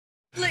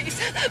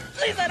Please,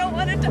 please, I don't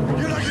want to die.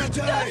 You're not gonna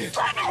die.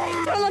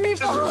 Don't let me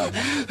fall.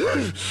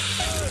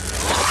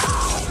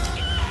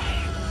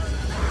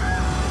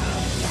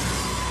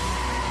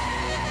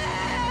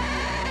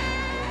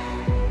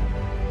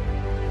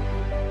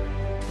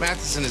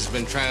 Matheson has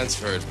been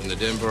transferred from the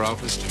Denver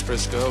office to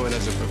Frisco, and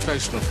as a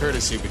professional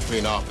courtesy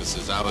between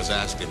offices, I was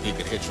asked if he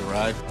could hitch a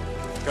ride.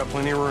 Got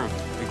plenty of room.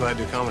 Be glad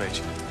to accommodate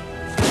you.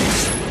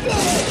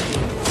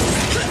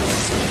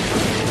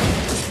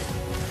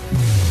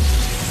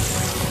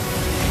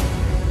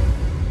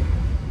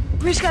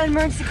 We just got an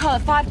emergency call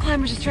at 5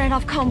 climbers just ran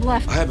off comb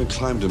left. I haven't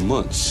climbed in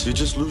months. You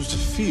just lose the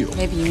feel.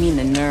 Maybe you mean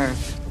the nerve.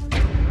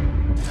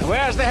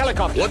 Where's the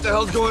helicopter? What the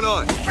hell's going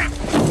on?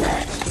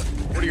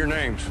 What are your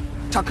names?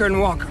 Tucker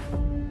and Walker.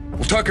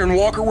 Well, Tucker and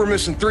Walker, we're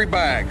missing 3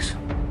 bags.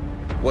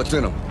 What's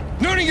in them?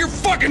 None of your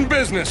fucking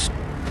business!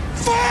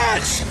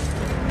 Fudge!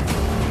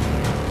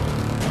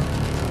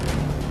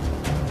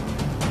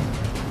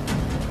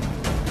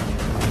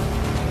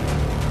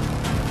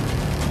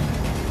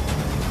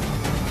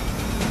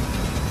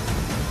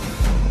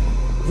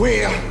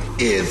 Where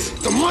is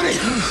the money?